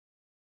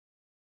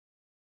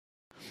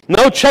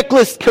No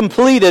checklist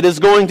completed is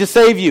going to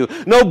save you.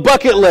 No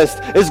bucket list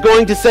is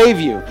going to save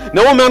you.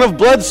 No amount of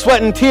blood,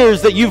 sweat, and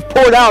tears that you've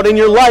poured out in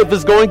your life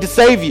is going to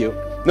save you.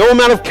 No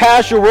amount of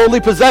cash or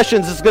worldly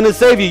possessions is going to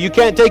save you. You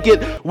can't take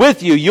it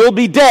with you. You'll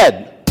be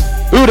dead.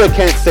 Buddha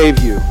can't save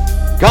you.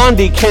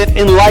 Gandhi can't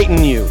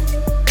enlighten you.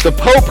 The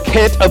Pope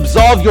can't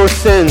absolve your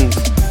sins.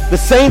 The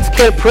saints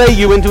can't pray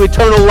you into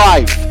eternal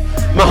life.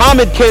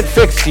 Muhammad can't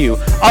fix you.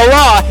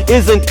 Allah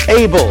isn't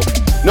able.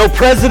 No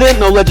president,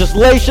 no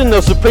legislation, no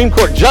Supreme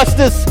Court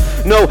justice,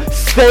 no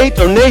state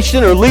or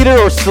nation or leader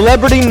or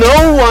celebrity.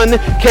 No one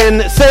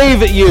can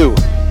save you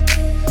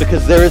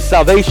because there is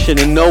salvation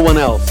in no one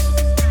else.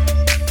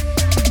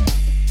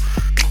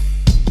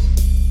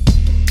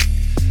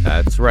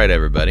 That's right,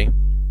 everybody.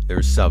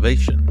 There's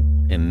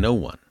salvation in no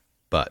one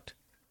but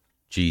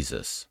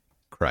Jesus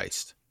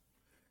Christ.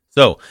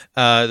 So,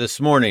 this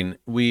morning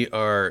we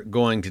are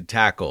going to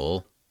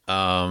tackle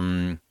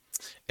a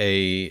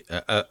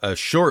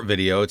short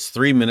video. It's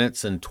 3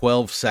 minutes and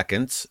 12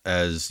 seconds,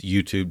 as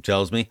YouTube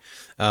tells me.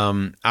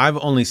 I've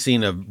only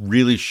seen a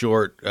really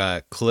short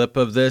clip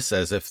of this,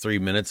 as if 3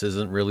 minutes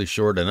isn't really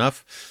short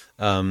enough.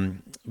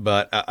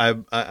 But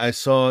I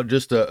saw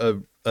just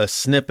a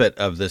snippet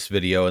of this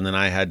video, and then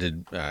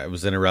I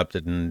was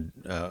interrupted and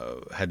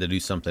had to do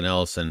something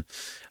else.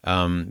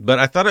 But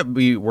I thought it'd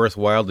be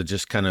worthwhile to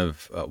just kind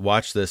of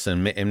watch this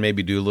and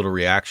maybe do a little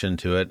reaction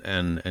to it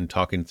and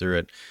talking through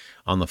it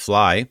on the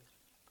fly,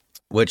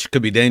 which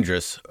could be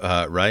dangerous,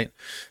 right?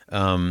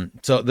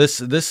 So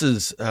this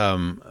is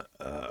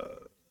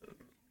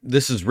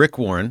Rick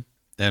Warren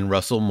and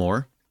Russell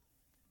Moore.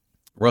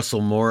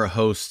 Russell Moore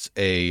hosts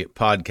a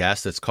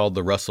podcast that's called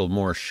The Russell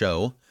Moore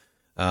Show.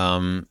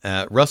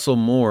 Russell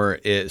Moore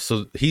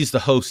so he's the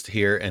host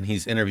here, and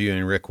he's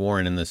interviewing Rick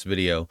Warren in this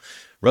video.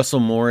 Russell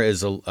Moore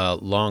is a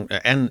long,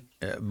 and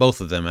both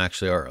of them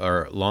actually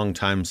are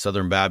longtime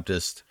Southern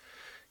Baptist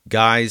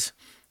guys.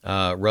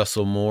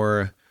 Russell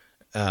Moore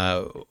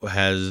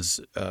has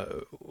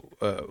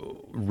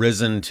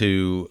risen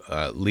to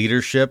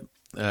leadership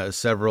in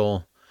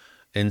several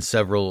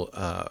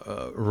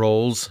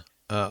roles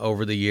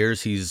over the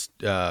years. He's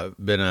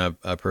been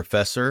a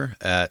professor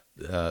at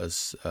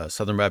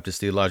Southern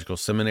Baptist Theological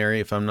Seminary,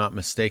 if I'm not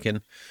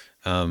mistaken.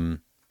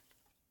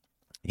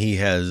 He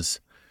was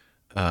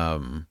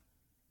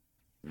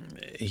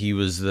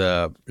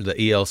the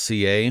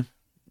ELCA,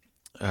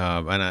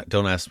 and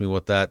don't ask me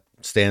what that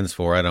stands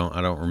for. I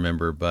don't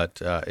remember,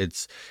 but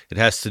it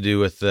has to do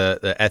with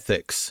the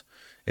ethics.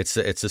 It's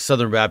a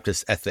Southern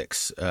Baptist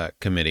ethics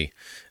committee,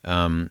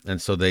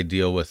 and so they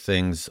deal with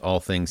all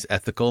things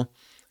ethical,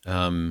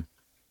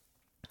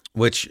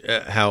 which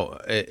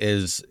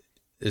is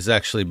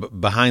actually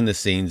behind the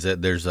scenes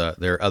that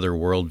there are other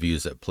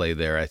worldviews at play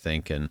there, I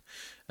think, and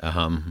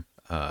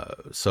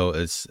so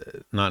it's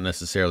not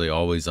necessarily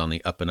always on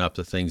the up and up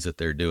the things that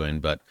they're doing,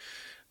 but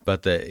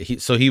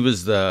he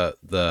was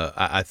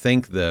I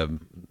think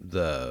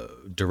the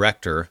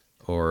director,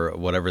 or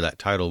whatever that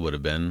title would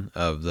have been,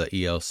 of the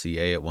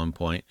ELCA at one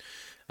point.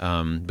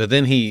 But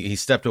then he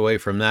stepped away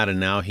from that, and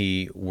now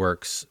he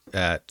works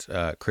at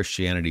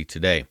Christianity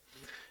Today,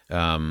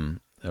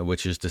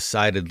 which is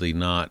decidedly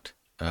not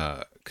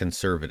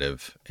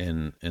conservative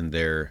in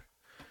their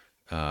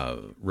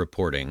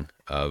reporting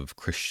of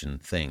Christian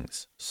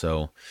things.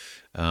 So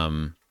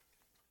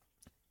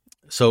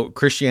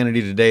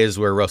Christianity Today is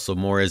where Russell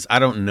Moore is. I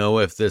don't know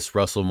if this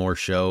Russell Moore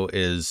show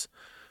is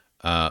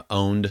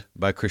owned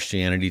by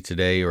Christianity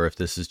Today, or if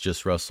this is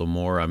just Russell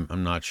Moore.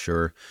 I'm not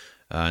sure,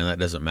 and that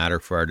doesn't matter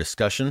for our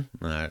discussion,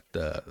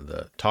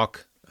 the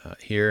talk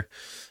here.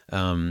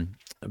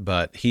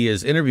 But he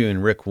is interviewing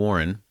Rick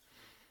Warren,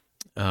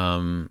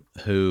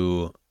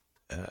 who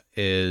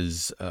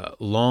is a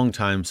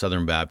longtime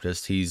Southern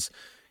Baptist. He's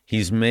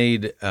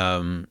made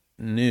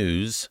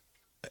news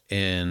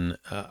in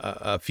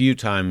a few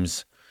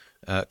times,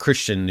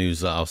 Christian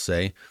news, I'll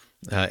say,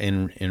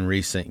 in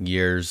recent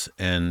years,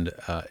 and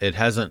it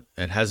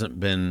hasn't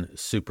been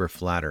super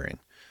flattering.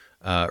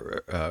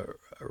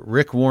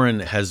 Rick Warren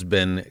has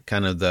been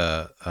kind of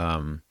the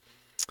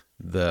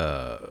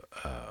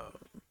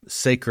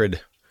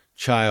sacred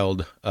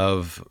child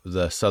of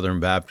the Southern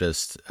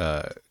Baptist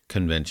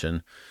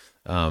convention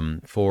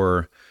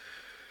for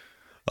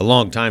a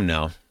long time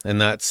now,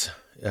 and that's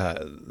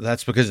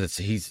because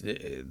he's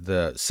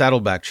the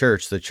Saddleback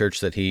Church, the church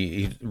that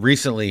he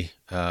recently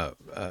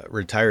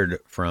retired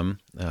from,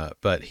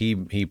 but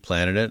he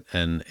planted it,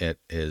 and it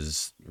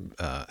is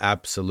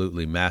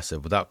absolutely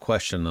massive, without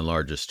question, the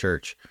largest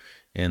church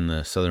in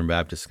the Southern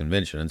Baptist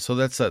Convention. And so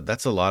that's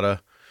a lot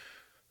of,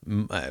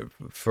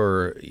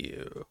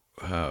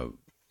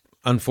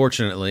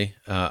 unfortunately,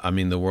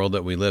 the world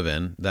that we live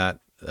in,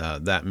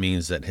 that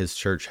means that his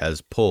church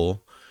has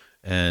pull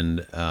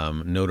and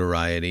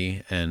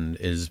notoriety, and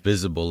is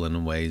visible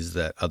in ways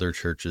that other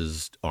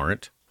churches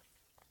aren't.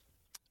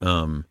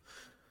 And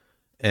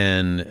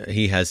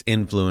he has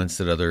influence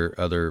that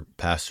other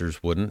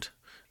pastors wouldn't.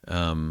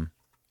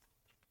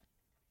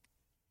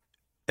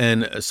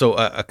 And so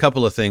a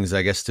couple of things,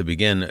 I guess, to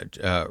begin.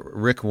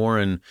 Rick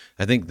Warren,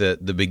 I think the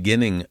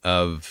beginning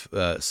of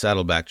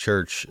Saddleback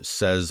Church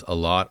says a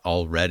lot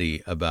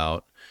already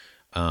about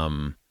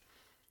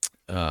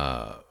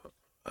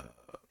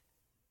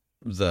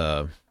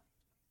the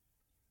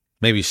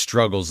maybe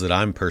struggles that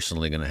I'm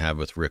personally going to have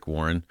with Rick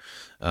Warren.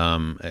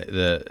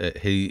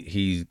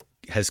 He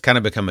has kind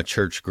of become a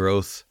church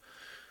growth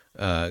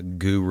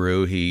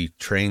guru. He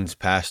trains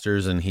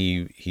pastors, and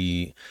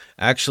he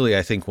actually,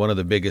 I think one of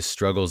the biggest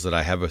struggles that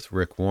I have with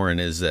Rick Warren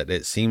is that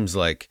it seems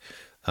like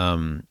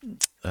in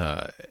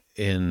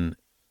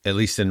at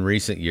least in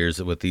recent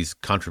years, with these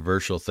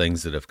controversial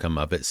things that have come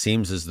up, it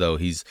seems as though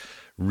he's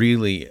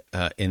really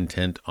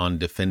intent on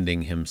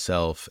defending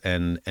himself,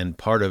 and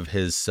part of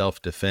his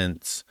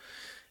self-defense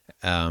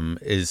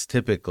is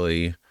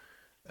typically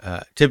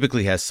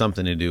has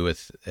something to do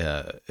with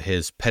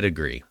his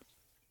pedigree.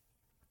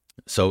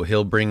 So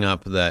he'll bring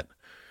up that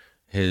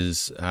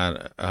his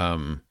I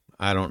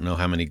don't know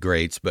how many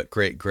greats, but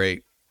great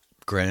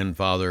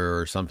grandfather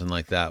or something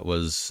like that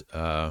was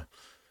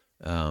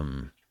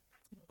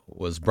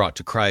brought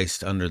to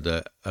Christ under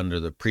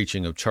the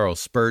preaching of Charles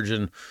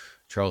Spurgeon.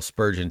 Charles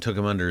Spurgeon took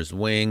him under his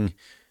wing,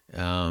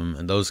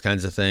 and those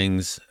kinds of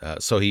things.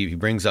 So he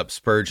brings up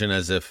Spurgeon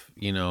as if,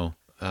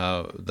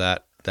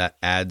 that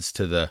adds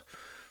to the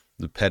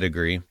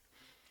pedigree.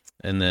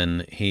 And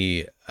then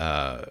he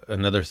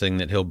another thing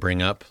that he'll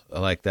bring up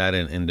like that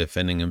in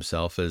defending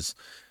himself is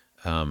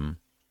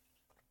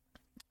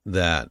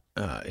that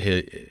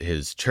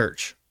his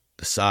church,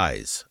 the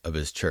size of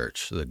his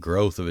church, the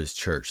growth of his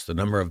church, the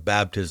number of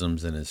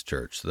baptisms in his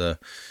church, the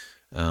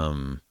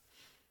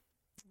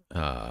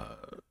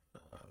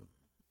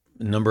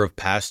number of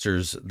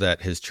pastors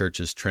that his church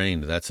has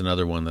trained. That's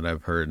another one that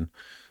I've heard.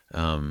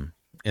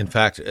 In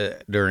fact,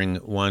 during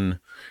one,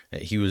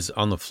 he was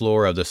on the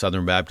floor of the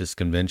Southern Baptist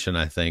Convention,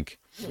 I think,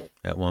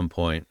 at one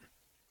point,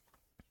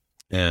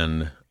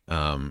 and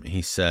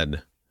he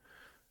said,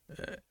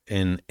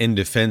 in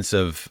defense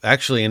of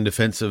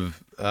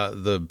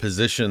the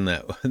position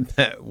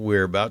that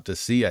we're about to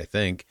see, I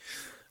think,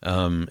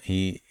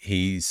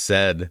 he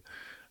said,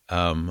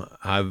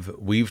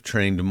 we've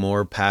trained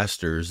more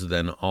pastors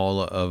than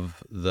all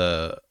of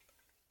the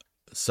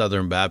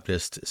Southern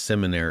Baptist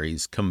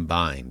seminaries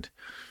combined.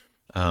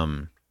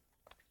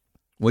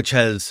 Which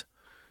has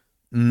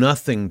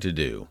nothing to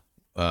do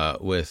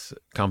with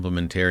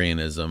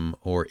complementarianism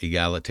or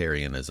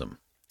egalitarianism.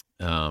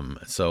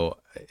 So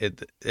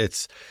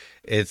it's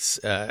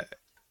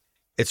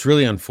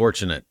really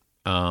unfortunate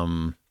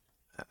how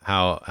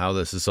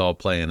this is all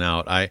playing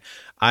out. I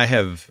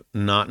have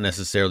not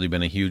necessarily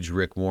been a huge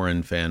Rick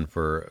Warren fan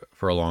for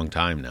a long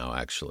time now.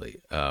 Actually,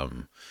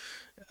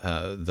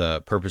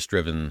 the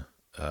purpose-driven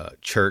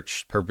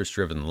church,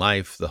 purpose-driven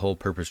life, the whole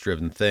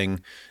purpose-driven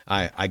thing.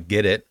 I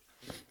get it,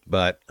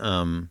 but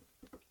the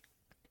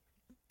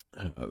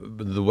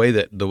way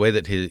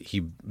that he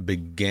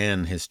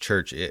began his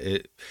church,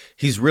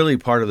 he's really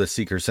part of the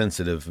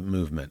seeker-sensitive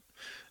movement.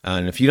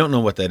 And if you don't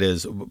know what that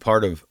is,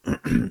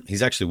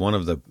 he's actually one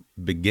of the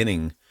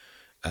beginning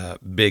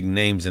big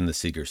names in the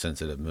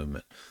seeker-sensitive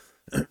movement,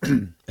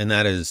 and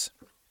that is,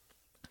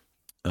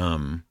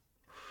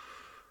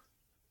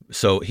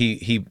 so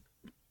he.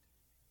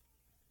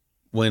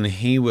 When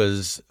he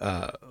was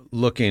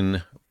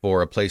looking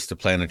for a place to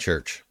plant a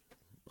church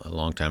a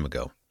long time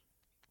ago,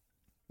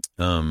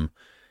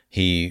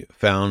 he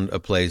found a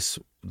place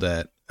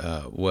that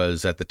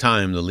was at the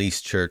time the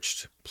least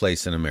churched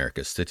place in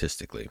America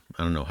statistically.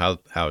 I don't know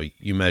how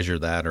you measure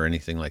that or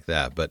anything like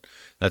that, but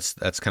that's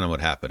kind of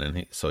what happened.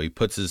 And so he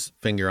puts his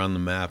finger on the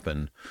map,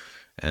 and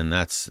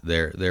that's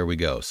there we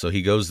go. So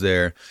he goes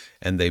there,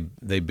 and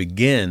they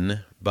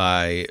begin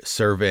by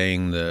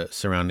surveying the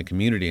surrounding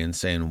community and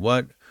saying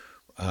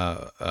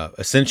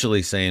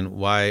essentially saying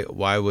why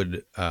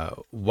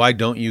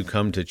don't you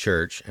come to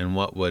church, and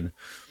what would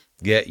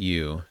get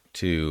you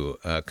to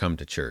come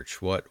to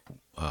church? What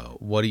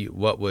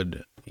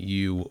would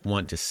you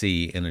want to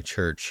see in a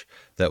church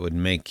that would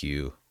make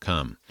you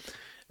come?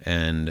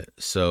 And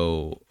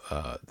so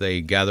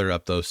they gathered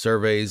up those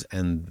surveys,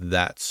 and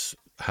that's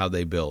how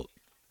they built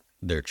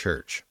their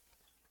church.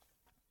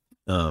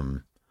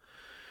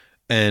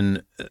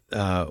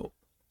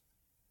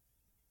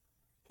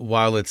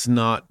 While it's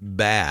not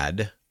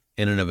bad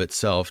in and of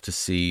itself to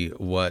see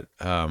what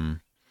a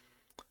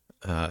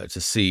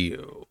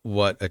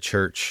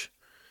church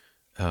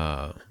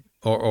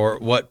or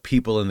what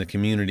people in the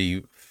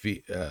community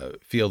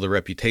feel the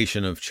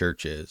reputation of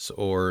church is,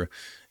 or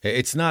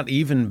it's not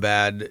even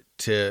bad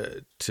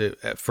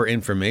for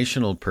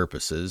informational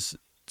purposes,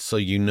 so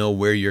you know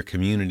where your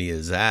community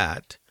is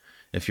at.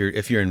 If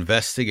you're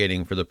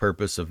investigating for the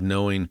purpose of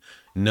knowing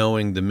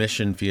the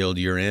mission field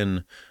you're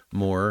in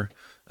more.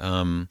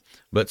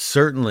 But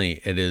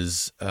certainly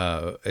it's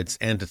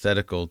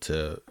antithetical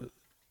to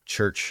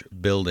church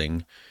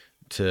building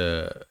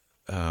to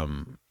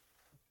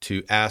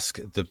ask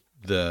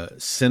the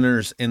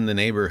sinners in the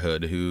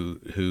neighborhood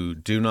who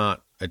do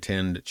not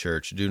attend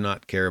church, do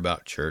not care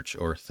about church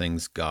or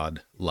things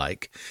God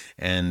like,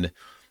 and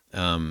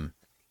to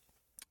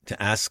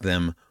ask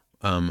them,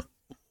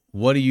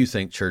 what do you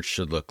think church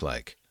should look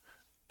like?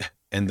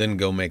 And then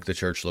go make the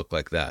church look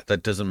like that.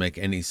 That doesn't make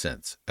any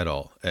sense at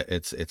all.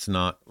 It's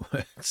not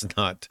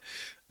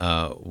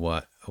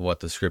what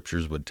the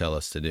scriptures would tell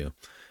us to do.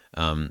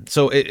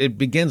 So it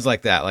begins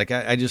like that. Like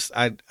I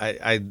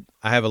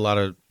have a lot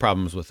of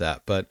problems with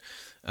that. But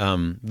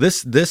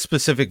this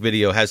specific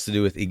video has to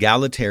do with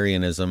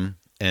egalitarianism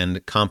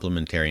and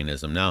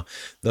complementarianism. Now,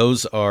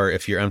 those are,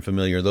 if you're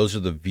unfamiliar, those are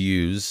the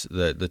views,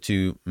 the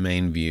two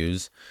main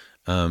views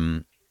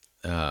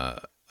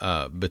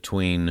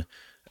between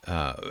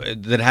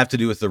that have to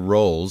do with the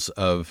roles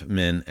of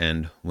men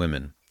and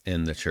women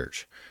in the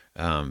church.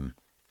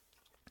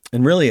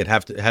 And really it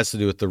has to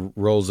do with the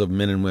roles of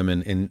men and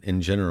women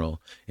in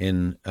general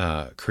in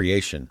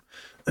creation.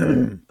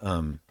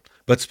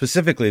 But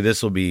specifically,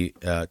 this will be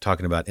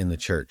talking about in the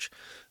church.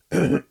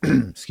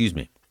 Excuse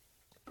me.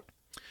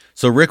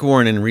 So Rick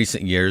Warren in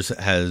recent years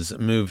has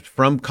moved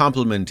from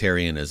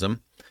complementarianism,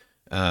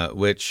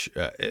 which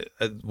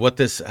what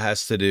this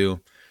has to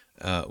do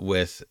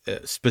with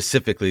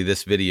specifically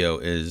this video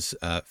is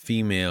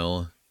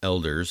female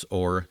elders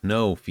or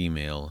no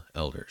female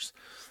elders.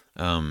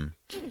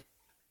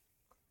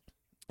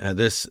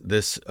 This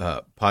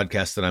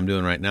podcast that I'm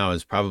doing right now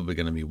is probably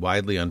going to be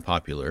widely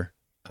unpopular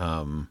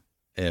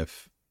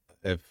if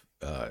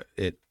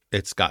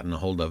it's gotten a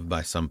hold of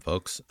by some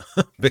folks,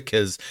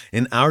 because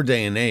in our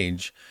day and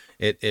age,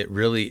 it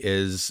really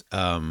is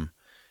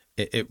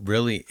it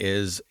really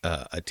is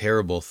a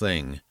terrible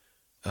thing.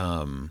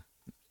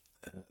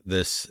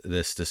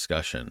 This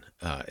discussion,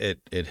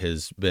 it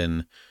has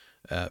been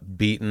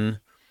beaten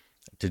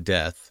to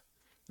death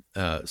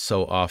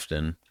so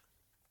often,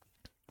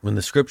 when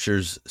the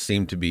scriptures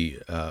seem to be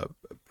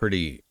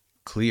pretty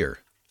clear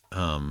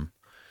and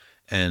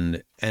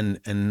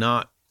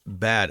not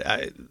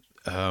bad.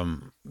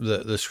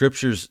 The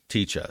scriptures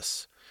teach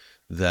us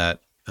that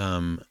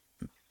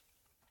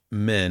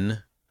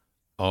men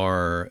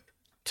are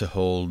to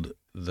hold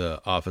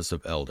the office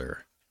of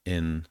elder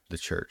in the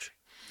church.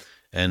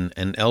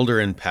 And elder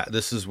and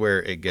this is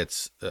where it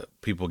gets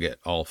people get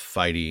all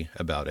fighty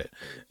about it.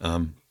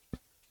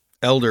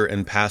 Elder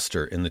and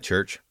pastor in the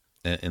church,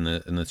 in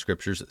the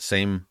scriptures,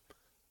 same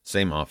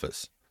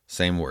office,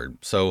 same word.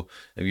 So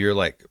if you're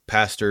like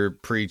pastor,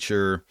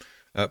 preacher,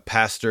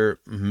 pastor,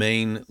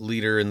 main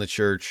leader in the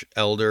church,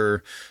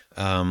 elder,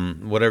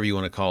 whatever you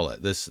want to call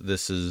it, this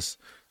is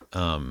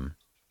what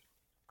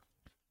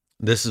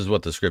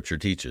the scripture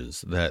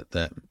teaches,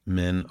 that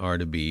men are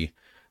to be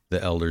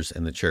the elders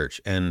in the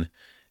church. And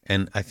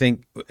I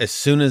think as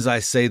soon as I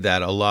say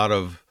that, a lot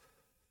of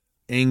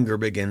anger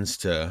begins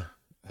to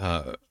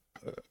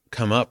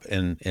come up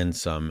in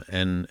some,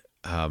 and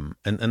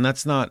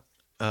that's not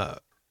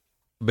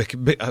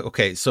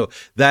okay. So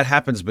that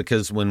happens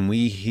because when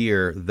we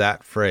hear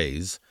that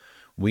phrase,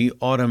 we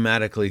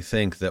automatically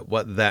think that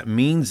what that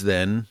means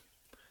then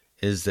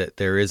is that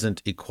there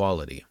isn't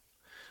equality.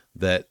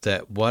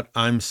 That what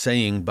I'm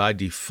saying by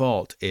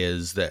default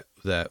is that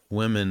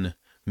women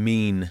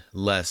mean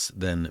less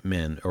than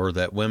men, or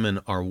that women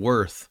are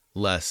worth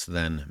less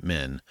than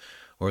men,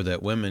 or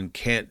that women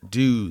can't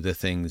do the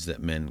things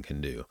that men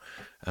can do.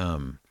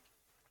 And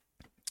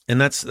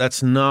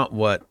that's not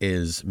what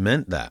is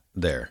meant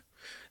there.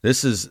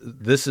 This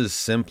is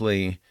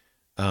simply,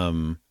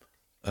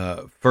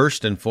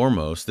 first and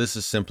foremost, this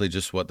is simply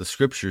just what the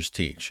scriptures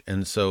teach.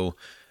 And so,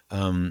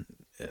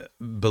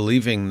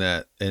 believing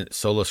that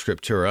sola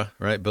scriptura,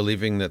 right?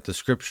 Believing that the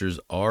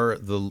scriptures are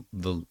the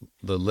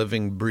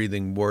living,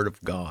 breathing word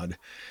of God,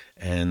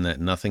 and that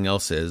nothing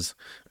else is.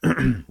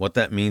 What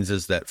that means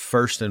is that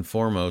first and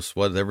foremost,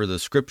 whatever the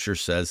scripture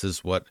says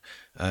is what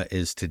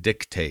is to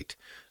dictate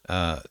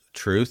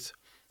truth,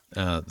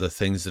 the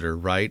things that are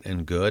right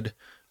and good,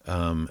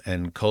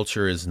 and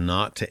culture is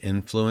not to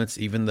influence,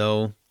 even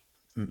though,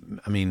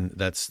 I mean,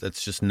 that's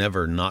just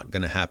never not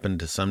going to happen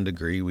to some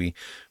degree. We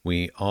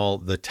all,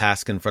 the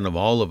task in front of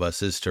all of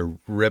us is to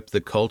rip the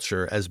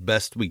culture as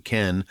best we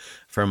can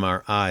from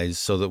our eyes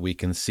so that we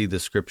can see the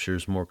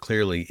scriptures more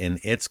clearly in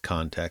its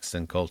context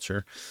and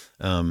culture.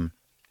 And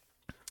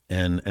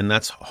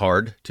that's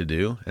hard to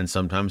do. And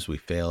sometimes we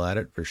fail at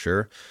it for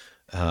sure.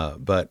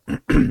 But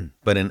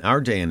in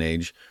our day and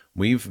age,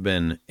 we've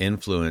been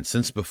influenced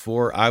since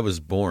before I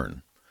was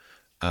born.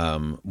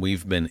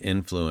 We've been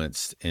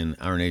influenced in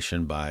our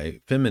nation by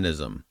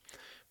feminism,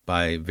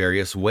 by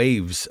various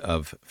waves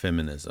of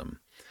feminism,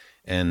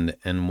 and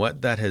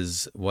what that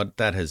has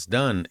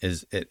done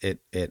is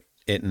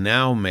it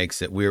now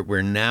makes it,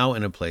 we're now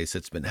in a place,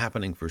 it's been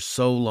happening for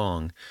so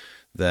long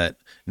that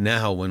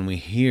now when we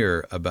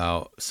hear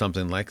about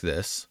something like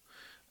this,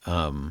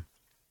 when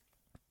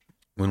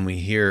we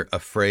hear a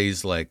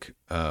phrase like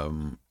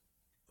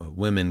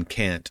women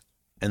can't,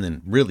 and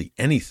then really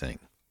anything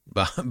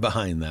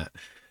behind that,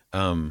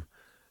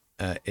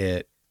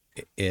 it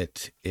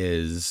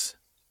is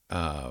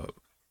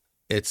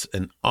it's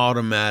an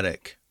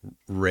automatic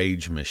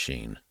rage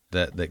machine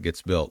that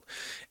gets built,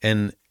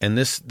 and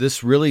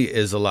this really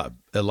is a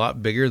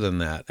lot bigger than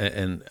that.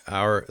 And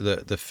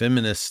the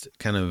feminist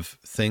kind of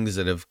things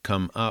that have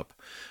come up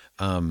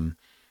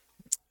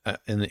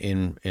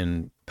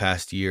in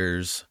past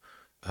years,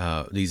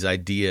 these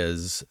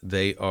ideas,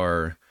 they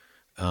are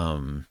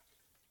a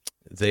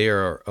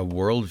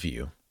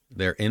worldview.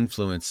 They're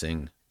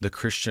influencing the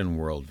Christian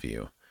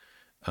worldview.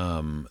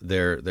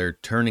 They're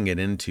turning it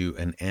into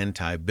an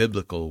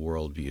anti-biblical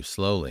worldview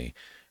slowly,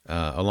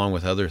 along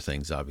with other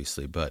things,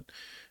 obviously, but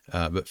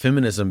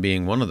feminism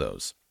being one of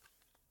those.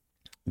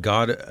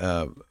 God,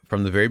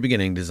 from the very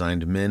beginning,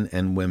 designed men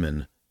and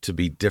women to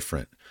be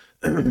different,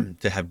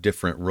 to have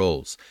different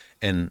roles,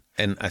 and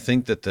I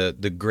think that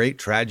the great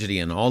tragedy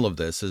in all of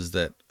this is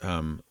that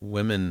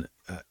women,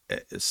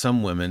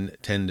 some women,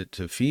 tend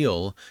to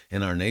feel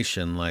in our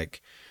nation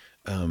like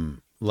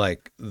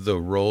the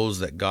roles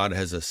that God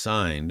has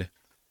assigned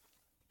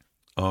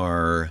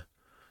are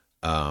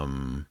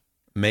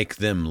make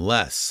them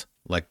less,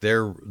 like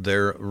their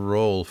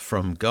role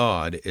from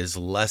God is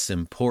less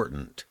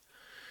important,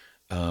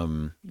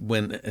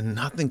 when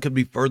nothing could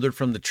be further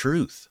from the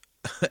truth.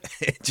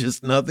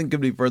 Just nothing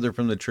could be further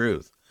from the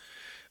truth.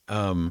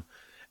 And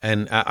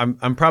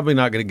I'm probably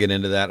not going to get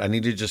into that. I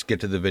need to just get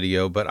to the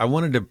video, but I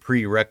wanted to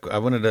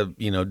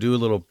do a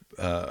little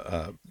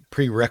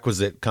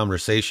prerequisite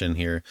conversation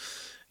here,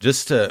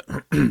 just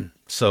to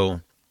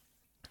so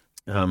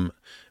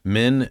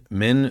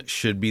men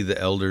should be the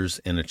elders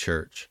in a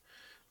church,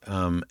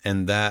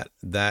 and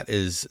that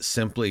is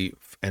simply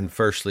and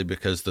firstly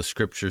because the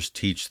scriptures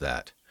teach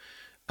that,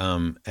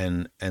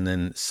 and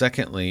then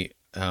secondly,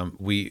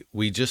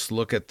 we just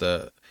look at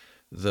the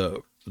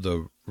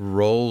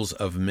roles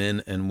of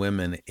men and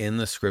women in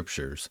the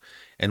scriptures,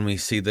 and we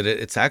see that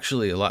it's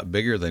actually a lot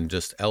bigger than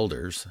just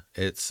elders.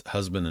 It's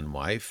husband and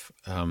wife,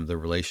 the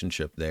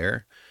relationship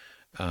there.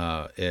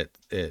 It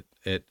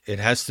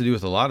has to do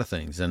with a lot of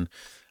things, and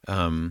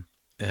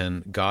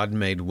God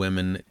made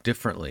women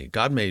differently.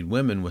 God made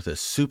women with a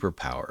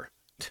superpower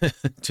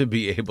to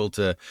be able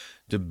to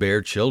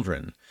bear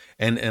children,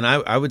 and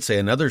I would say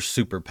another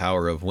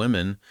superpower of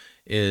women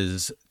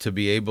is to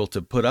be able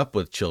to put up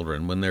with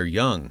children when they're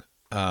young,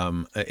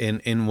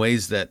 in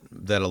ways that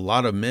a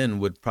lot of men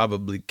would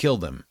probably kill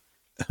them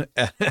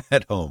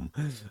at home.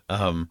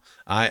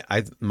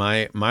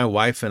 My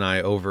wife and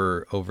I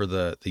over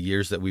the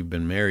years that we've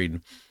been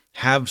married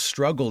have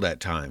struggled at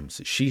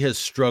times. She has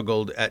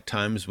struggled at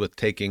times with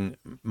taking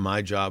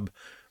my jobs,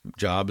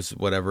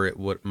 whatever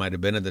what might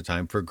have been at the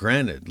time, for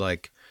granted.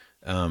 Like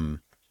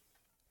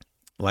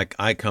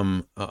I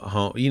come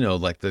home,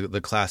 like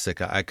the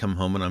classic, I come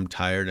home and I'm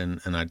tired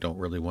and I don't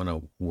really want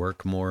to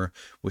work more,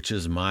 which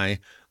is my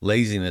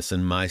laziness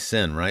and my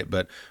sin, right?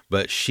 But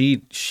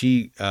she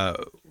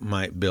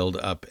might build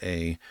up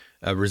a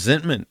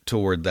resentment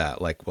toward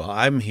that. Like, well,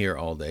 I'm here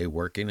all day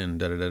working and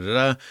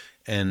da-da-da-da-da.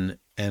 And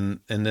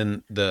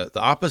then the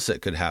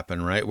opposite could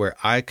happen, right? Where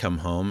I come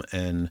home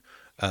and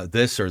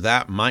this or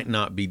that might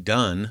not be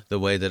done the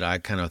way that I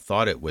kind of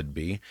thought it would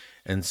be.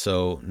 And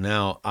so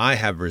now I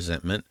have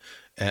resentment,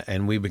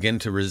 and we begin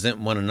to resent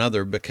one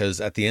another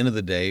because at the end of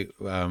the day,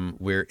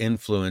 we're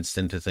influenced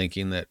into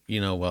thinking that,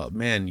 well,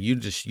 man, you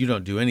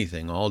don't do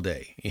anything all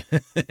day.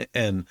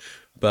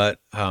 But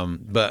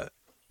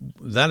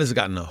that has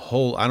gotten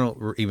I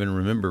don't even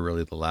remember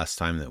really the last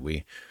time that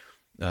we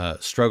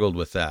struggled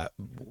with that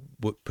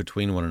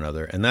between one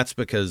another. And that's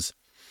because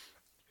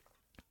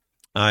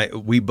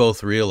we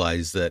both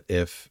realized that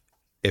if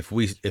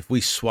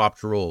we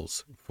swapped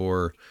roles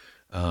for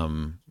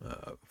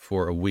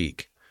a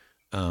week,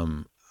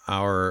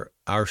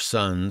 our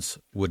sons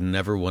would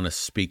never want to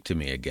speak to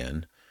me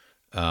again,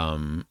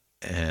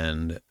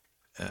 and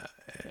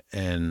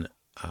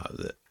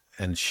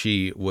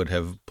she would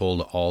have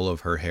pulled all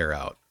of her hair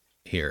out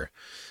here.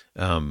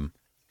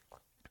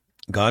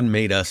 God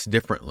made us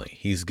differently.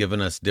 He's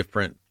given us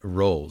different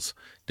roles,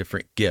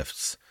 different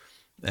gifts,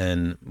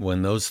 and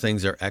when those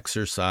things are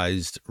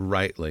exercised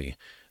rightly,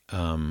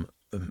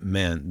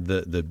 man,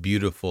 the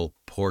beautiful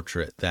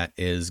portrait that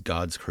is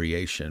God's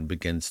creation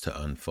begins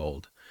to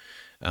unfold.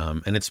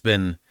 And it's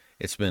been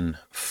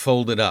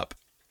folded up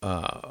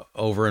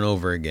over and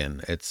over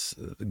again. It's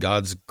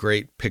God's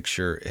great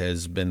picture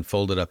has been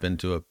folded up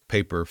into a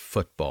paper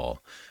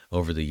football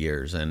over the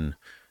years, and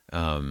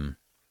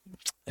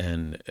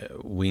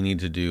we need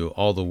to do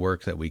all the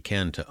work that we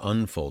can to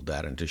unfold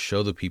that and to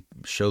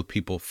show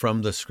people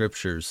from the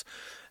scriptures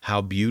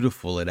how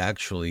beautiful it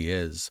actually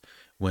is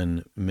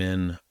when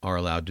men are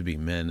allowed to be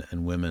men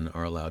and women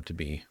are allowed to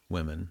be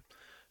women,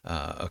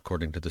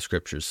 according to the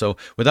scriptures. So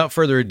without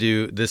further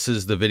ado, this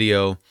is the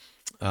video.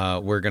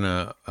 We're going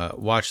to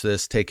watch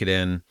this, take it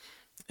in,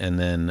 and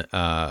then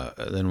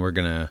we're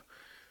going to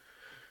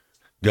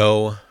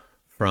go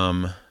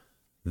from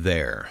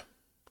there.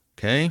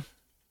 Okay?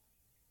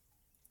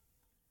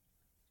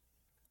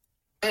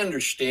 I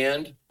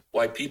understand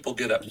why people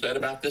get upset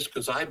about this,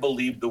 because I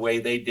believed the way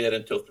they did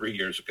until 3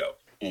 years ago.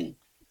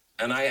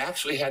 And I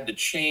actually had to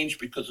change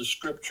because of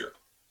scripture.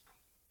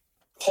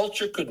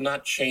 Culture could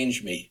not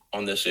change me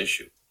on this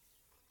issue.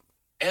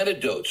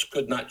 Anecdotes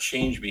could not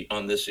change me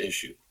on this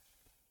issue.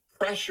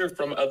 Pressure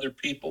from other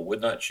people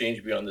would not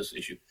change me on this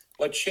issue.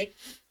 What changed?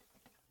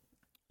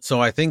 So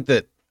I think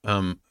that,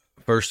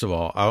 first of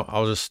all,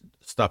 I'll just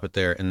stop it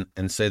there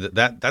and say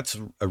that's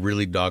a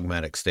really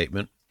dogmatic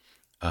statement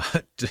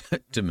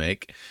to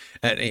make.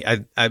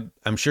 And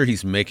I'm sure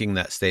he's making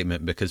that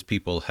statement because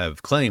people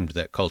have claimed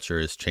that culture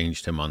has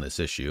changed him on this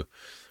issue,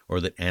 or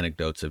that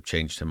anecdotes have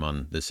changed him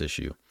on this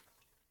issue.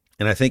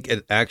 And I think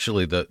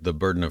actually the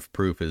burden of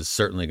proof is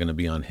certainly going to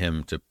be on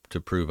him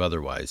to prove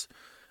otherwise,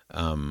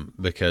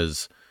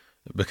 because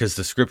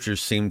the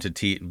scriptures seem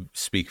to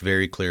speak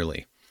very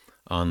clearly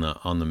on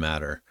the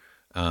matter.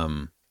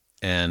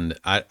 And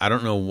I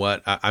don't know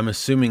what I'm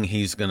assuming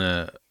he's going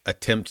to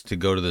attempt to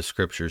go to the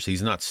scriptures.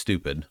 He's not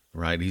stupid,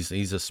 right?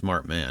 He's a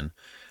smart man.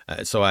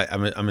 So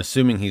I'm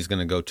assuming he's going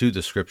to go to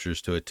the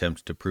scriptures to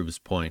attempt to prove his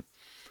point.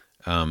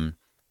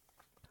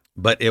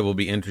 But it will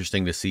be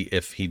interesting to see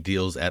if he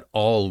deals at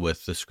all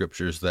with the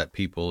scriptures that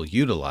people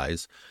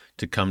utilize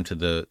to come to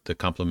the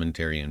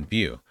complementarian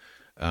view.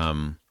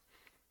 I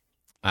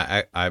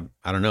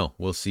don't know.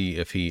 We'll see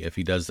if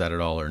he does that at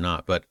all or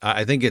not. But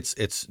I think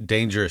it's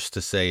dangerous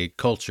to say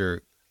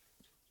culture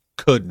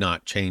could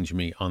not change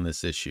me on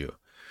this issue.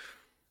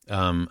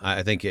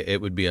 I think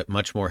it would be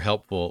much more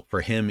helpful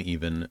for him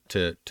even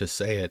to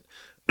say it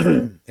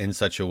in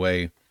such a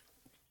way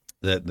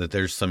that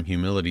there's some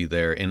humility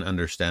there in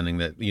understanding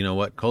that, you know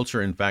what,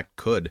 culture in fact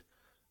could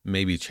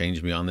maybe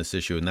change me on this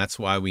issue, and that's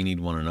why we need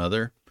one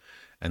another,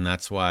 and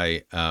that's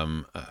why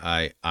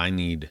I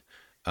need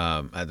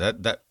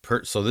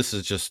so this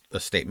is just a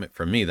statement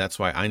from me. That's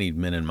why I need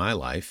men in my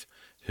life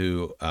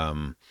who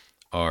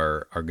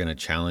are going to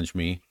challenge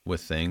me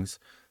with things,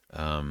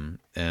 and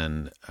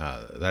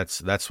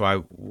that's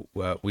why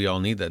we all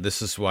need that.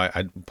 This is why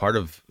part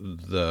of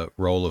the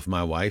role of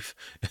my wife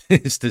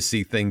is to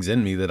see things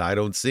in me that I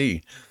don't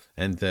see,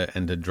 and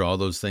to draw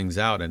those things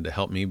out, and to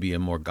help me be a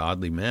more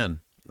godly man,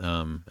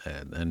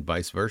 and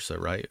vice versa,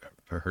 right?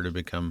 For her to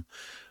become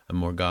a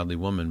more godly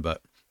woman.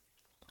 But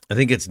I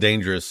think it's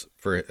dangerous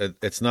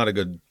it's not a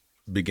good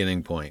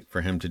beginning point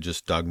for him to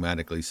just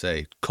dogmatically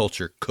say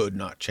culture could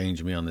not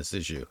change me on this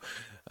issue,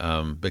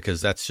 because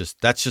that's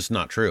just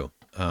not true.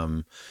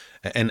 And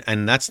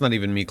that's not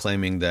even me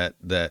claiming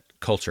that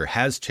culture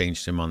has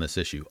changed him on this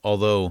issue,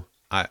 although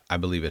I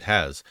believe it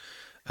has.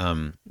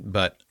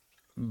 But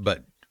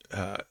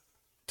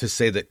to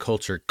say that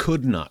culture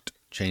could not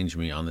change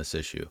me on this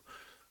issue,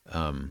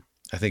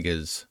 I think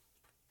is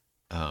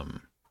a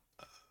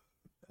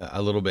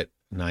little bit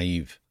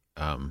naive,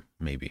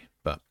 maybe.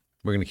 But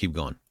we're going to keep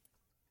going.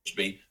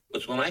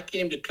 Was when I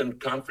came to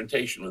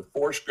confrontation with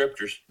 4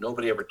 scriptures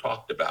nobody ever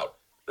talked about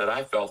that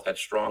I felt had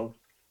strong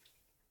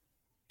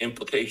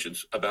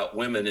implications about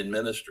women in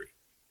ministry,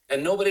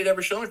 and nobody had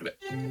ever shown it to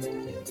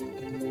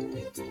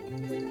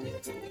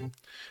me.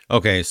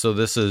 Okay, so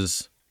this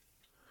is,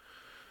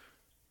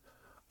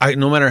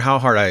 no matter how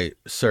hard I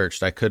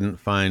searched, I couldn't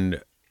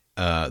find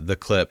the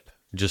clip,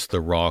 just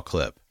the raw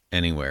clip,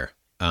 anywhere.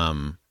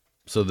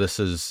 So this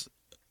is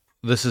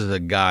a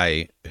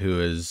guy who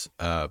has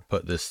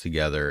put this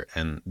together,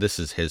 and this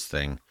is his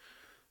thing.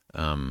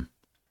 So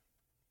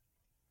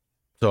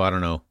I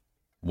don't know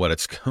what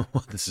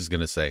this is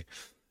going to say.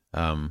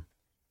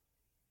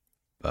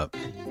 But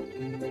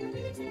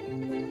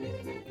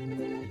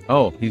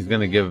he's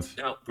going to give.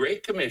 Now,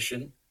 Great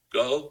Commission,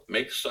 go,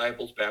 make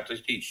disciples,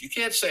 baptize, teach. You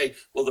can't say,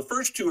 well, the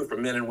first 2 are for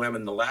men and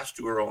women, the last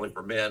 2 are only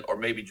for men, or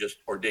maybe just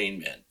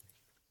ordained men.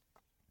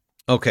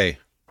 Okay.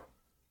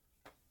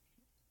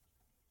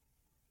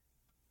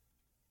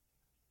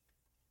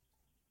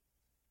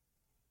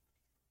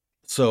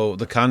 So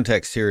the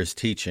context here is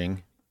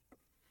teaching,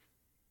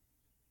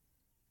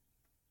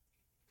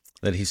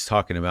 that he's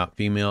talking about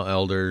female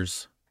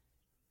elders,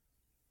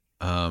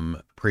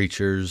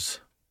 preachers.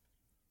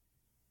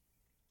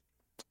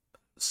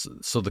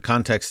 So the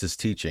context is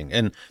teaching,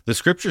 and the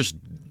scriptures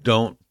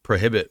don't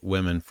prohibit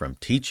women from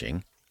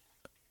teaching.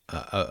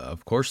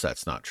 Of course,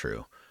 that's not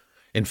true.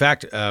 In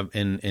fact,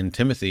 in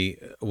Timothy,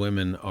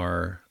 women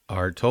are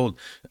told,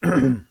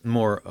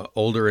 more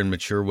older and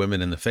mature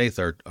women in the faith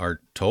are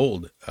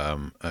told.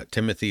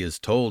 Timothy is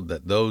told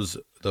that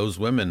those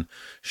women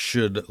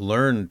should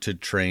learn to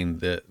train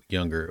the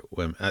younger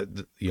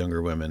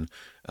women.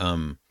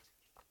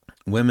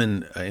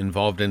 Women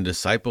involved in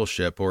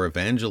discipleship or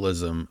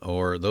evangelism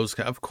or those.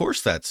 Of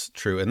course, that's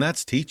true, and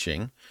that's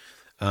teaching.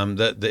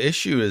 The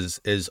issue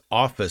is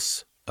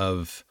office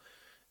of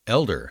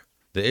elder.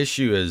 The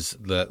issue is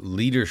the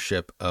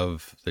leadership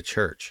of the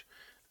church,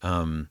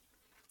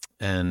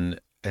 and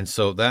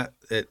so that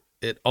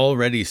it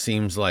already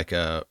seems like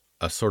a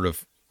sort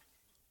of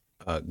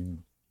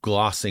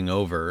glossing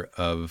over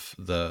of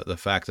the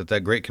fact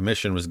that Great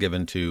Commission was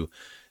given to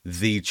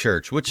the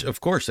church, which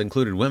of course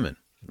included women.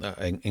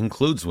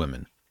 Includes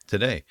women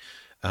today,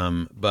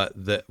 but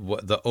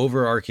the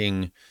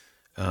overarching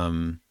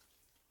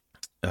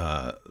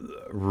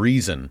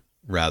reason,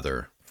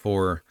 rather,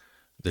 for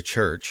the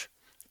church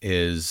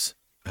is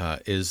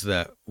is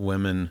that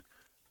women,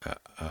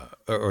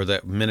 or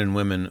that men and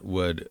women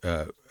would,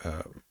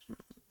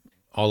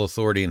 all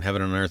authority in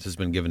heaven and on earth has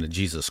been given to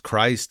Jesus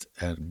Christ,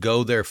 and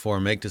go therefore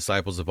make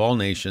disciples of all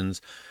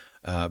nations,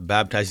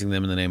 baptizing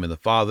them in the name of the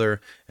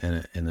Father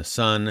and the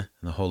Son and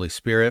the Holy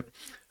Spirit,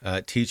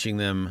 teaching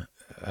them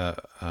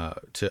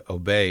to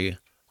obey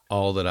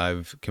all that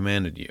I've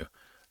commanded you.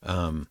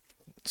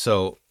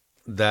 So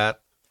that's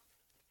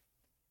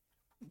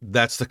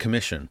the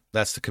commission.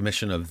 That's the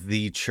commission of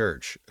the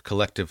church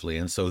collectively.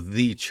 And so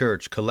the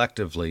church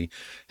collectively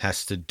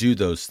has to do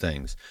those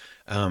things.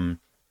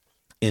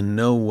 In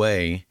no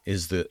way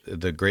is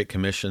the Great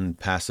Commission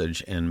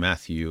passage in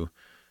Matthew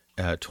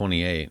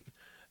 28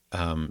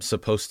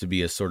 supposed to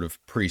be a sort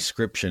of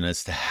prescription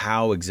as to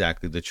how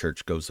exactly the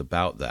church goes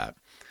about that.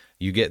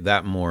 You get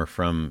that more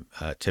from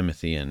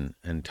Timothy and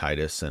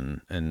Titus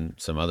and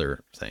some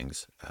other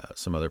things,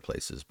 some other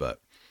places, but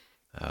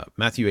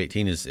Matthew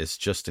 18 is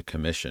just a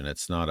commission.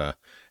 It's not a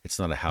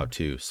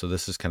how-to. So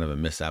this is kind of a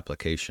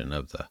misapplication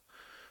of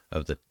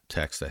the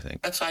text, I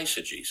think. That's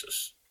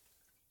eisegesis.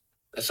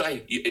 That's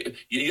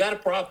you got a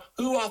problem.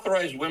 Who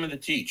authorized women to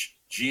teach?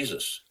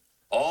 Jesus.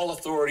 All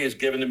authority is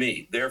given to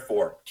me,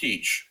 therefore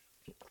teach.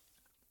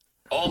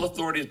 All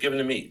authority is given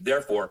to me,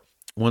 therefore.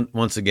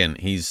 Once again,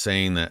 he's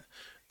saying that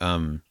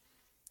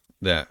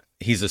that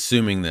he's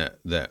assuming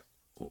that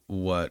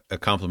what a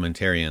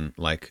complementarian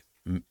like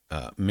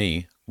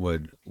me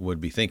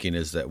would be thinking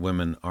is that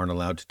women aren't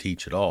allowed to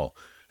teach at all,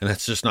 and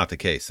that's just not the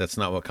case. That's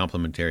not what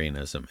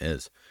complementarianism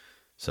is.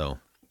 So,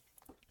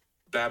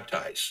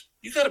 baptize.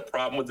 You got a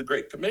problem with the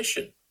Great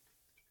Commission.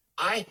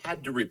 I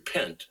had to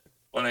repent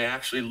when I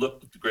actually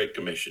looked at the Great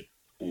Commission.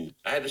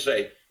 I had to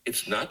say,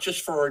 it's not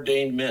just for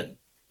ordained men.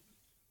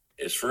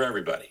 It's for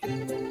everybody.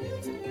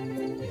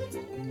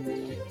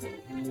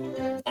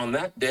 On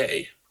that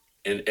day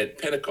at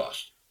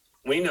Pentecost,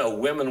 we know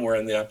women were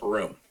in the upper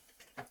room.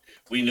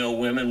 We know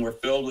women were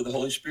filled with the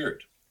Holy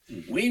Spirit.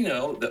 We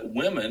know that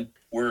women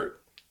were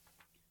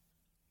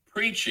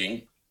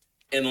preaching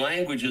in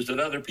languages that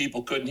other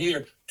people couldn't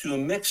hear to a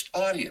mixed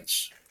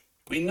audience.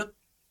 We know.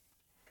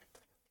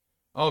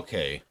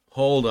 Okay,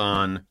 hold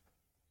on.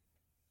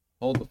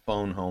 Hold the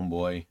phone,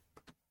 homeboy.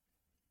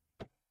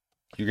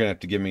 You're going to have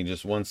to give me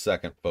just 1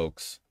 second,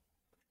 folks.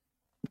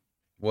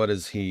 What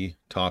is he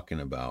talking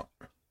about?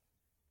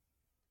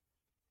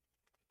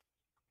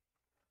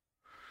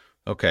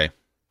 Okay.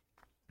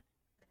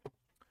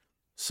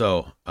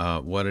 So,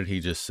 what did he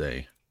just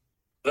say?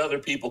 That other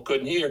people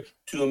couldn't hear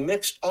to a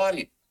mixed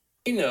audience.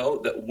 We know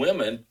that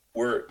women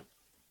were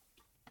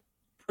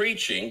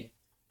preaching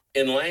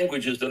in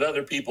languages that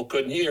other people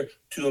couldn't hear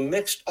to a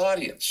mixed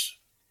audience.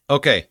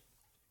 Okay.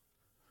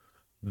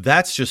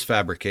 That's just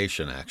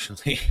fabrication,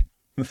 actually.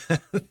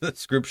 The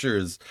scripture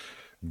is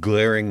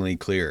glaringly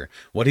clear.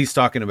 What he's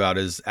talking about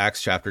is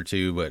Acts chapter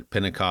 2, at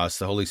Pentecost,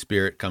 the Holy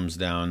Spirit comes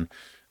down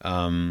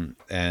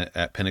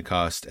at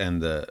Pentecost,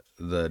 and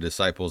the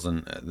disciples,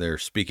 and they're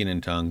speaking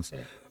in tongues.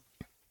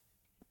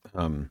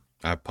 I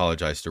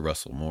apologize to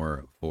Russell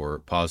Moore for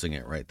pausing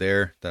it right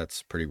there.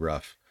 That's pretty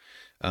rough.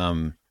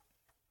 But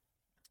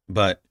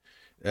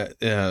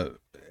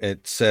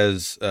it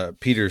says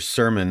Peter's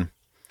sermon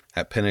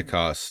at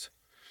Pentecost.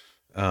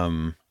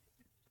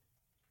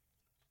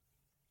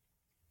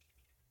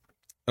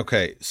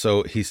 Okay,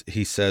 so he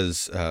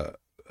says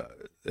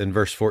in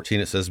verse 14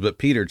 it says, "But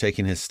Peter,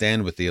 taking his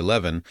stand with the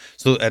 11."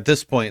 So at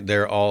this point,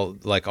 they're all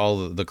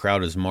the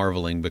crowd is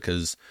marveling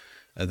because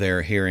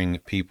they're hearing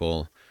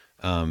people.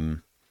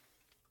 They're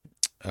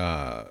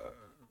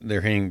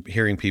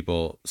hearing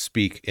people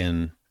speak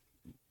in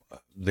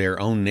their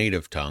own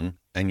native tongue,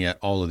 and yet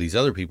all of these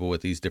other people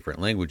with these different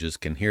languages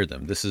can hear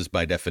them. This is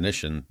by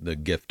definition the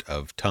gift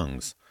of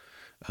tongues.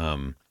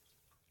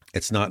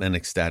 It's not an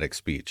ecstatic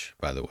speech,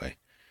 by the way.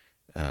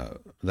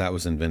 That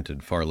was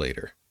invented far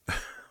later.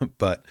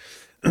 But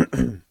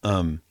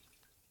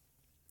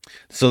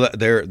so that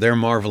they're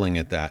marveling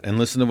at that. And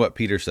listen to what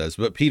Peter says.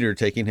 "But Peter,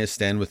 taking his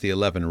stand with the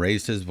 11,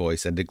 raised his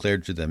voice and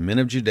declared to them, 'Men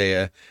of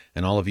Judea,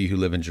 and all of you who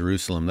live in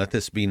Jerusalem, let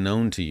this be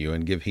known to you,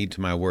 and give heed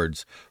to my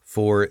words.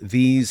 For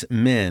these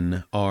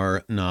men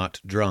are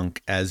not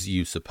drunk, as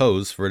you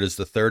suppose, for it is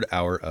the 3rd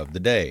hour of the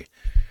day.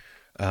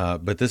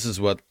 But this is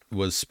what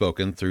was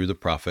spoken through the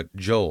prophet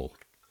Joel.'"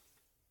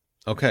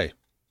 Okay.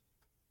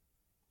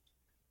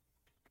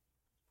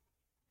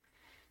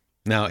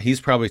 Now, he's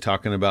probably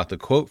talking about the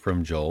quote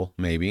from Joel,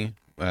 maybe.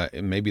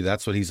 Maybe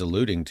that's what he's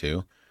alluding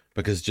to,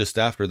 because just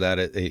after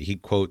that,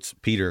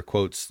 Peter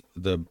quotes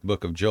the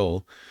book of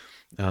Joel.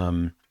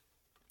 "And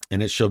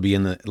it shall be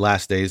in the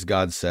last days,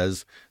 God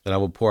says, that I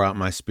will pour out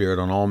my spirit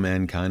on all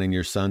mankind, and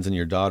your sons and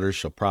your daughters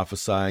shall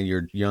prophesy,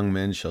 your young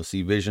men shall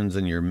see visions,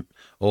 and your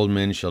old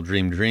men shall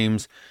dream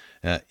dreams.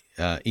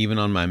 Even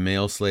on my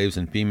male slaves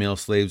and female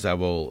slaves, I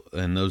will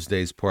in those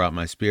days pour out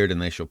my spirit,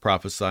 and they shall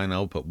prophesy, and I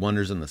will put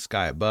wonders in the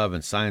sky above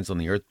and signs on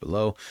the earth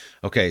below."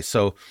 Okay,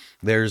 so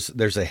there's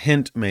a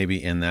hint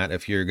maybe in that,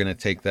 if you're going to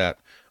take that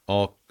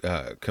all,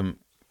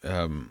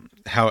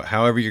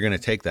 however you're going to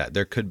take that,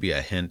 there could be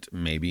a hint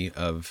maybe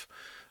of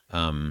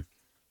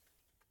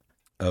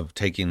of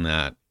taking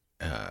that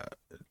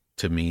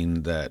to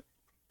mean that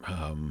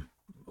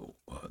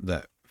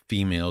that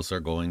females are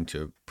going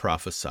to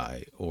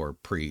prophesy or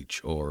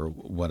preach or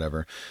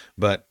whatever,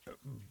 but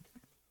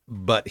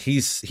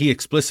he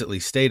explicitly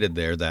stated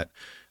there that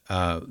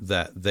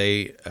that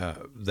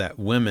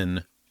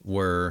women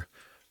were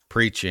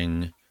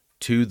preaching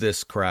to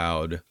this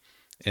crowd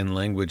in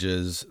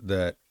languages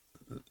that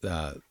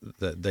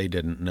they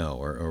didn't know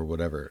or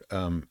whatever,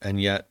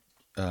 and yet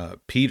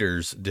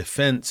Peter's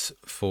defense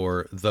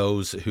for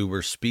those who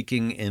were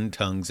speaking in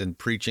tongues and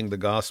preaching the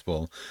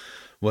gospel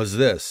was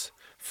this: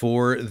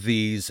 "For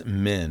these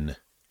men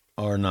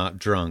are not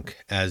drunk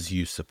as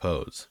you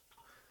suppose."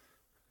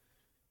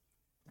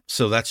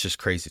 So that's just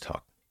crazy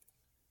talk.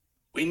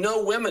 We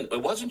know women.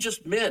 It wasn't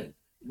just men.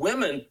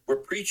 Women were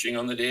preaching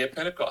on the day of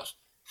Pentecost.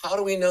 How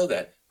do we know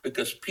that?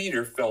 Because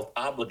Peter felt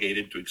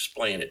obligated to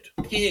explain it.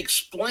 He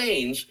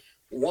explains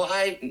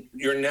why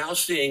you're now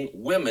seeing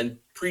women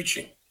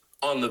preaching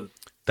on the...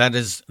 That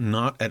is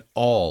not at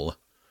all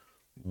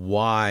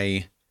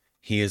why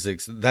he is...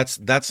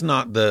 That's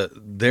not the...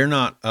 They're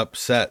not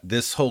upset.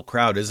 This whole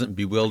crowd isn't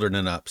bewildered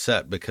and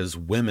upset because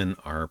women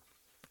are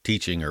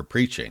teaching or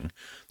preaching.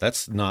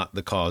 That's not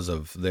the cause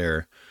of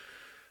their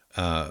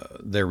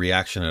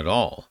reaction at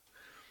all.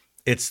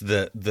 It's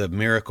the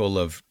miracle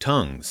of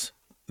tongues.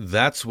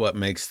 That's what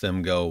makes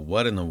them go,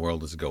 what in the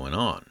world is going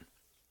on?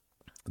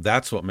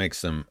 That's what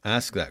makes them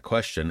ask that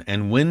question.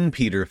 And when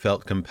Peter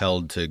felt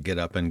compelled to get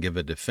up and give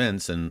a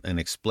defense and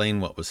explain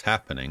what was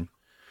happening,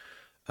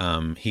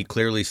 he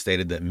clearly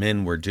stated that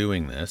men were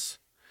doing this.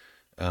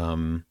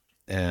 And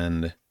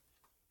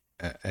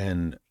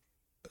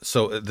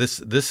so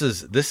this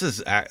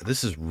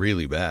is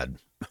really bad.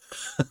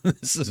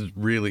 This is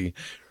really,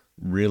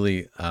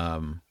 really,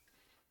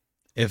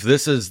 if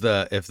this is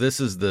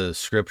the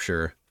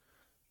scripture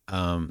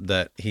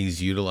that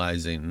he's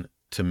utilizing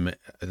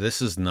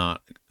this is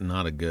not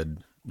a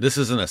good, this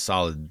isn't a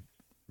solid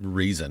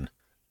reason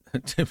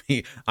to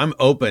me. I'm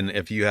open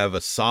if you have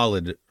a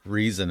solid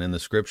reason in the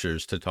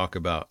scriptures to talk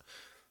about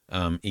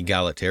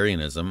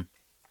egalitarianism,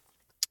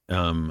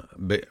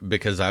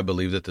 because I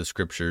believe that the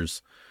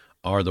scriptures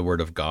are the word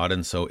of God,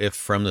 and so if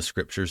from the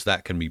scriptures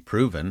that can be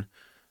proven,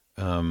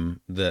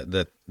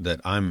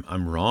 that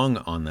I'm wrong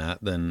on that,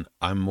 then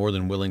I'm more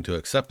than willing to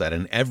accept that,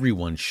 and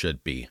everyone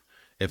should be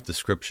if the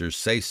scriptures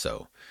say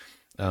so.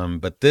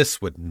 But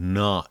this would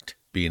not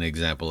be an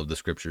example of the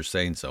scriptures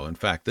saying so. In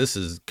fact, this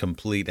is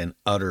complete and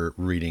utter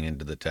reading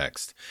into the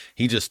text.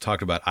 He just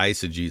talked about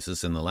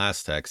eisegesis in the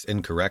last text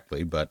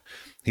incorrectly, but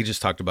he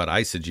just talked about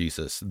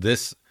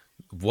eisegesis.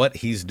 What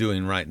he's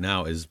doing right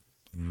now is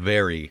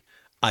very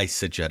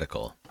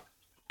eisegetical.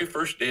 The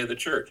first day of the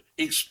church,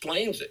 he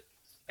explains it.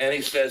 And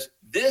he says,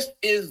 this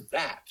is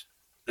that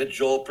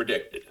Joel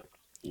predicted.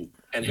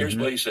 And here's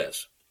what he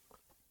says.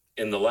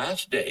 In the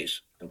last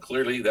days, and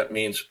clearly that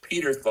means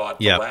Peter thought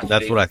the last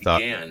days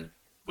began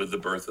with the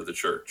birth of the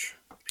church.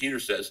 Peter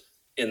says,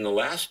 in the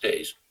last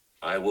days,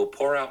 I will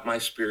pour out my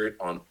spirit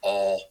on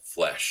all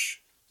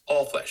flesh.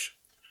 All flesh.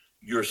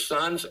 Your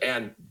sons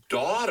and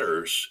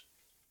daughters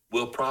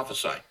will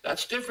prophesy.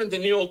 That's different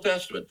than the Old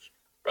Testament.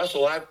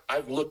 Russell,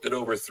 I've looked at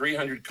over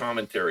 300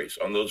 commentaries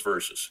on those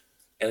verses.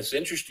 And it's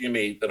interesting to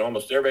me that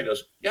almost everybody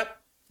goes,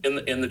 yep,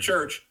 in the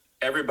church,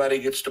 everybody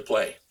gets to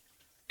play.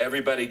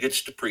 Everybody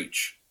gets to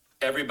preach.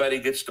 Everybody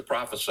gets to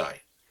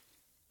prophesy.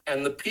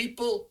 And the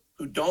people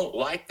who don't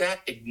like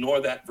that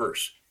ignore that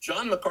verse.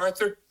 John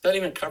MacArthur doesn't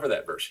even cover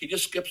that verse. He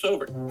just skips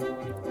over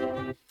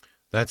it.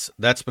 That's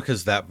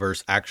because that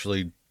verse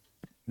actually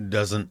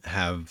doesn't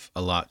have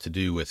a lot to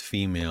do with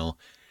female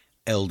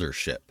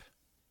eldership.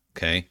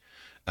 Okay?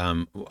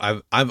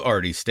 I've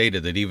already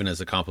stated that even as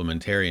a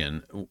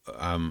complementarian,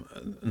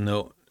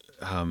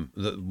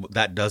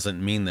 that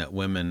doesn't mean that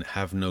women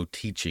have no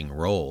teaching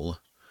role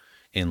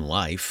in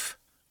life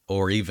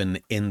or even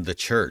in the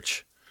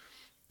church.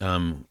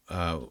 Of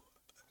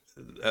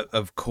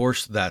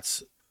course,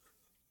 that's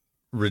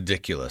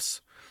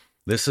ridiculous.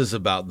 This is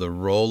about the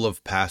role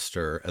of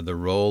pastor, the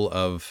role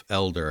of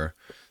elder,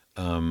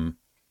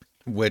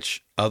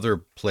 which other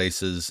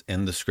places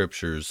in the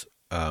scriptures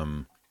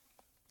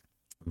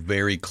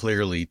very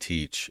clearly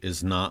teach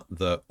is not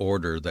the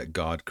order that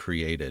God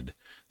created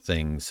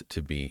things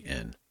to be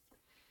in.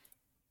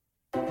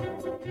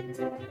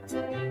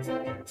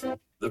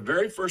 The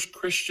very first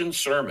Christian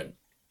sermon,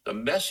 the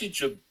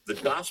message of the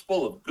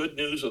gospel of good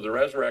news of the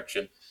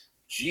resurrection,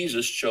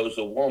 Jesus chose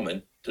a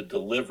woman to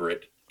deliver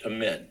it to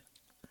men.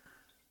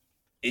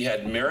 He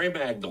had Mary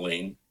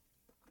Magdalene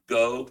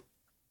go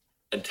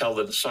and tell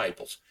the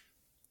disciples.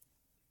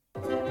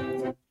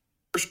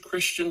 First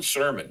Christian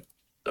sermon.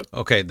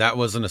 Okay, that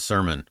wasn't a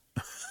sermon.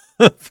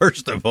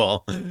 First of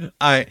all,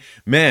 I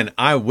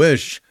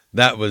wish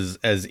that was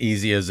as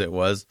easy as it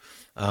was.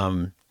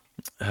 But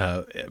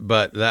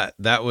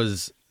that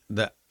was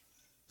that.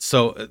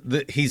 So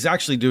he's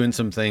actually doing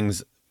some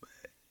things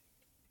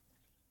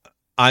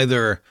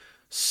either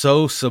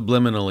so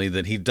subliminally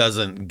that he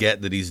doesn't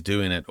get that he's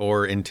doing it,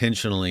 or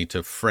intentionally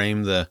to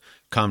frame the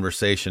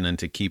conversation and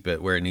to keep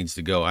it where it needs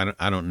to go.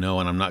 I don't know,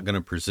 and I'm not going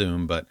to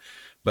presume, but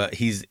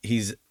he's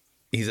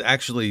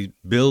actually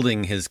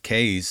building his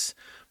case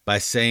by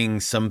saying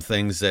some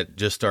things that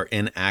just are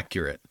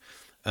inaccurate.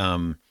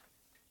 When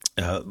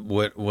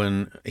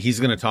he's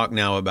going to talk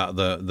now about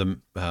the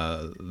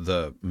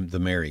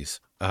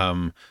Marys,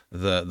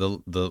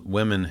 the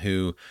women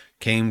who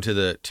came to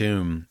the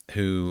tomb,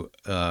 who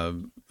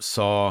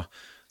saw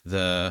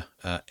the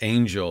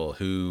angel,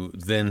 who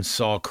then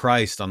saw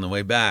Christ on the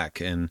way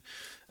back, and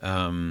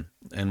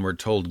were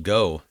told,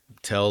 "Go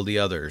tell the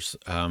others."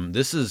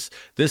 This is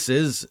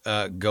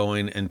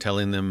going and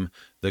telling them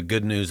the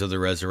good news of the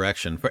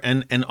resurrection.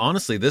 And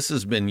honestly, this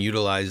has been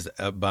utilized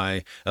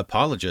by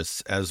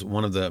apologists as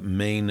one of the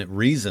main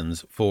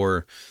reasons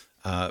for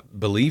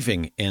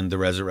believing in the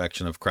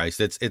resurrection of Christ.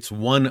 It's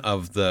one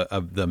of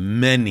the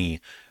many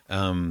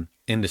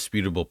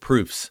indisputable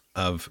proofs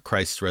of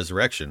Christ's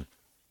resurrection,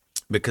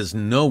 because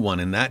no one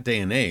in that day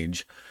and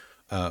age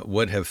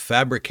would have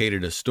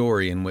fabricated a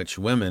story in which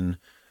women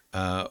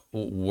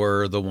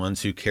were the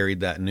ones who carried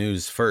that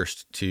news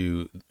first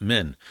to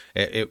men.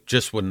 It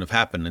just wouldn't have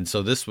happened. And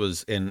so this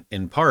was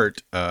in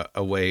part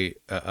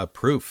a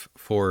proof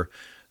for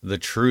the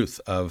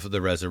truth of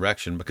the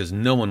resurrection, because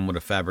no one would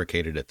have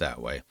fabricated it that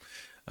way.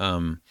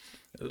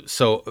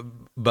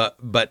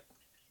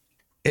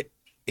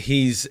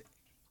 He's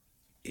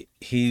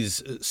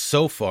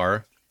so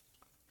far,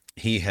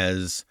 he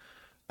has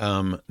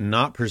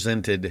not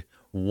presented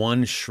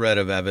one shred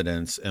of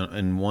evidence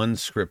in one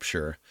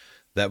scripture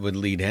that would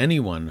lead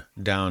anyone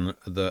down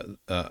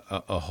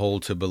a hole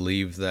to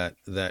believe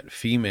that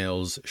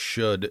females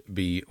should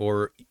be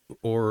or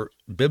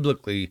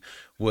biblically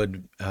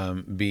would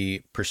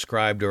be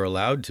prescribed or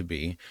allowed to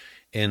be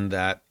in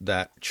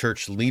that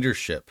church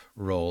leadership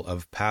role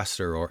of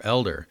pastor or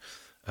elder.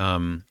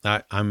 I'm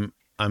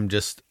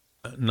just,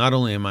 not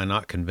only am I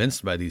not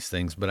convinced by these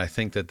things, but I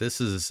think that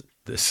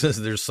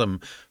there's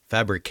some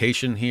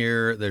fabrication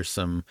here, there's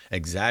some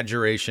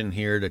exaggeration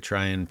here to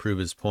try and prove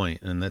his point,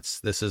 and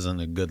this isn't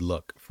a good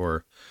look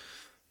for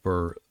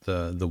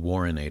the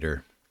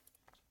Warrenator.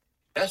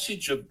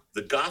 Message of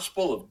the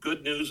gospel of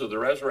good news of the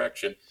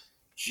resurrection.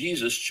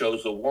 Jesus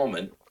chose a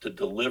woman to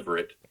deliver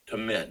it to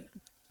men.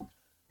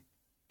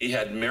 He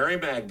had Mary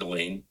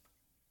Magdalene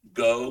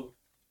go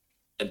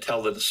and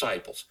tell the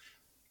disciples.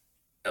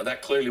 Now,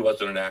 that clearly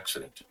wasn't an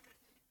accident.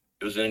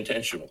 It was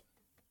intentional.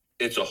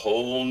 It's a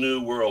whole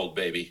new world,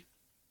 baby.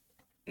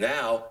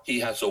 Now he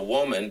has a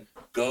woman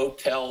go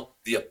tell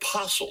the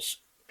apostles.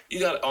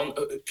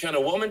 Can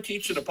a woman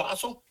teach an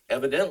apostle?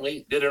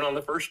 Evidently did it on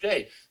the first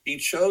day. He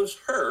chose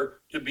her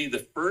to be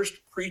the first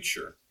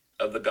preacher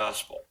of the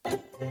gospel.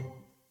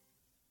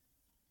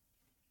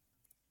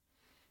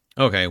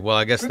 Okay, well,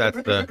 I guess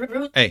that's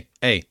the...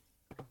 Hey,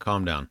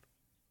 calm down.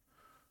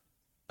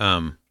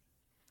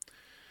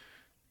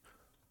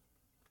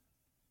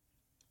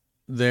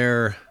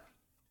 There's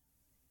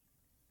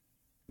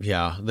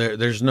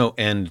no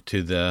end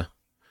to the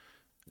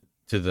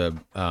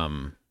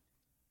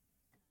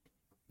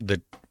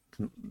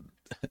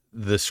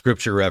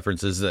scripture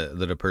references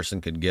that a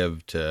person could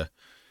give to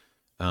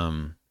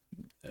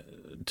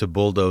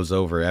bulldoze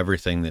over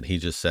everything that he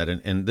just said.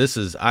 And this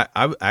is,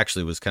 I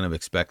actually was kind of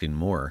expecting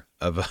more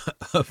of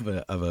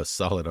a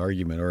solid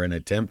argument, or an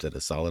attempt at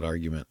a solid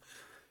argument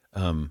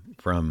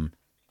from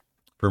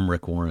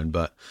Rick Warren,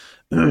 but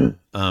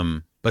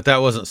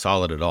that wasn't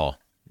solid at all.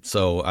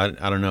 So I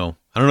don't know.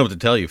 I don't know what to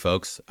tell you,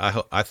 folks.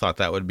 I thought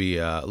that would be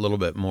a little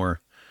bit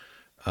more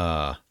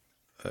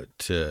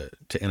to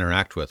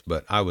interact with,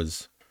 but I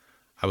was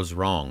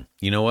wrong.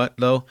 You know what,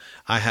 though?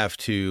 I have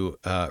to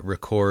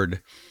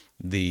record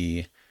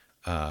the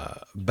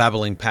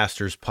Babbling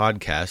Pastors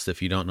podcast.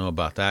 If you don't know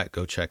about that,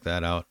 go check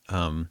that out.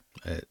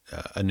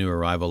 A new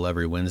arrival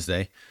every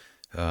Wednesday.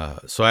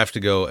 So I have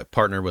to go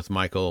partner with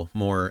Michael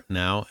Moore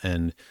now,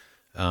 and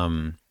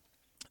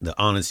the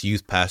Honest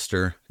Youth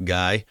Pastor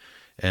guy,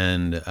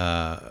 and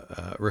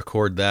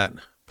record that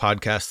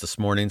podcast this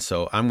morning.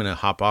 So I'm going to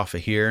hop off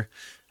of here.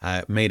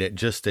 I made it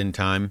just in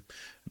time,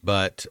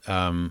 but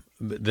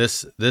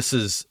this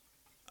is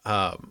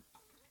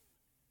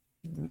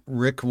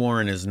Rick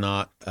Warren is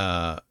not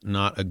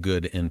a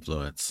good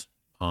influence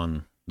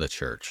on the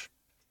church.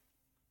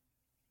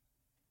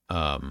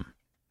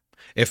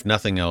 If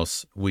nothing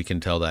else, we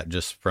can tell that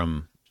just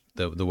from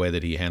the way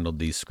that he handled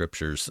these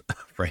scriptures,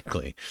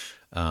 frankly,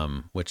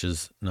 which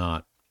is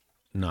not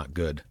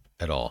good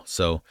at all.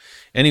 So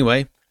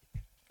anyway,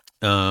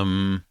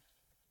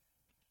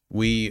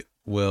 we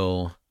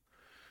will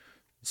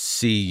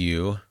see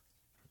you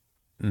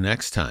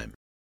next time.